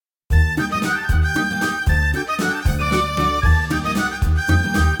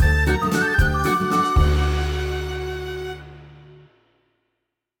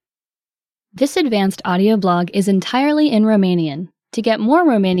This advanced audio blog is entirely in Romanian. To get more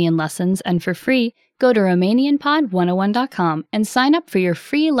Romanian lessons and for free, go to RomanianPod101.com and sign up for your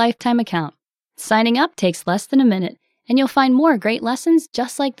free lifetime account. Signing up takes less than a minute, and you'll find more great lessons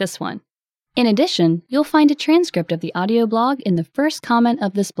just like this one. In addition, you'll find a transcript of the audio blog in the first comment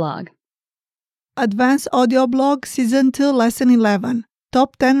of this blog. Advanced Audio Blog Season 2 Lesson 11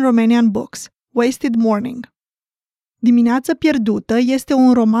 Top 10 Romanian Books Wasted Morning. Dimineață pierdută este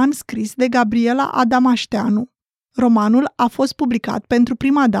un roman scris de Gabriela Adamașteanu. Romanul a fost publicat pentru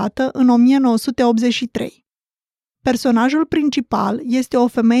prima dată în 1983. Personajul principal este o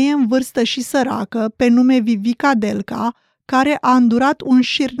femeie în vârstă și săracă pe nume Vivica Delca, care a îndurat un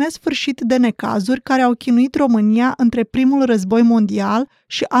șir nesfârșit de necazuri care au chinuit România între primul război mondial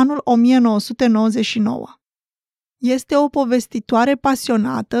și anul 1999. Este o povestitoare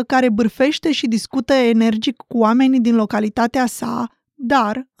pasionată care bârfește și discută energic cu oamenii din localitatea sa,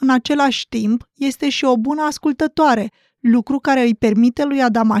 dar, în același timp, este și o bună ascultătoare, lucru care îi permite lui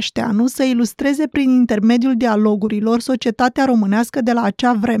Adamașteanu să ilustreze prin intermediul dialogurilor societatea românească de la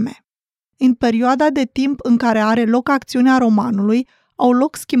acea vreme. În perioada de timp în care are loc acțiunea romanului, au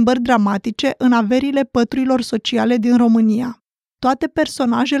loc schimbări dramatice în averile păturilor sociale din România. Toate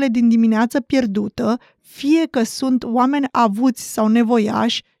personajele din Dimineață pierdută, fie că sunt oameni avuți sau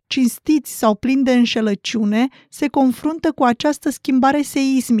nevoiași, cinstiți sau plini de înșelăciune, se confruntă cu această schimbare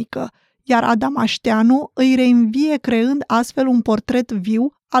seismică, iar Adamașteanu îi reînvie creând astfel un portret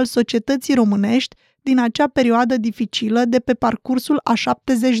viu al societății românești din acea perioadă dificilă de pe parcursul a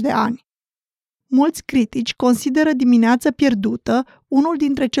 70 de ani. Mulți critici consideră Dimineață pierdută unul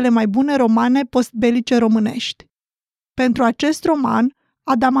dintre cele mai bune romane postbelice românești. Pentru acest roman,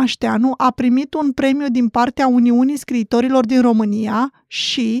 Adamașteanu a primit un premiu din partea Uniunii Scriitorilor din România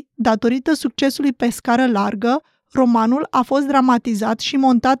și, datorită succesului pe scară largă, romanul a fost dramatizat și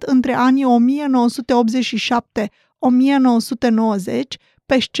montat între anii 1987-1990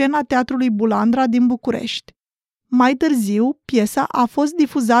 pe scena Teatrului Bulandra din București. Mai târziu, piesa a fost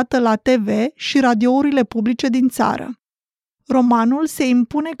difuzată la TV și radiourile publice din țară. Romanul se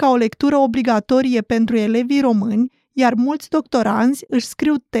impune ca o lectură obligatorie pentru elevii români, iar mulți doctoranzi își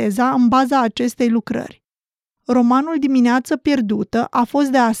scriu teza în baza acestei lucrări. Romanul Dimineață pierdută a fost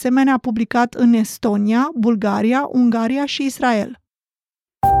de asemenea publicat în Estonia, Bulgaria, Ungaria și Israel.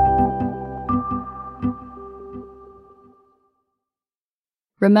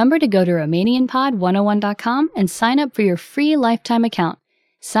 Remember to go to RomanianPod101.com and sign up for your free lifetime account.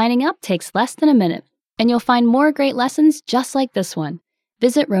 Signing up takes less than a minute, and you'll find more great lessons just like this one.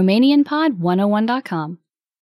 Visit RomanianPod101.com.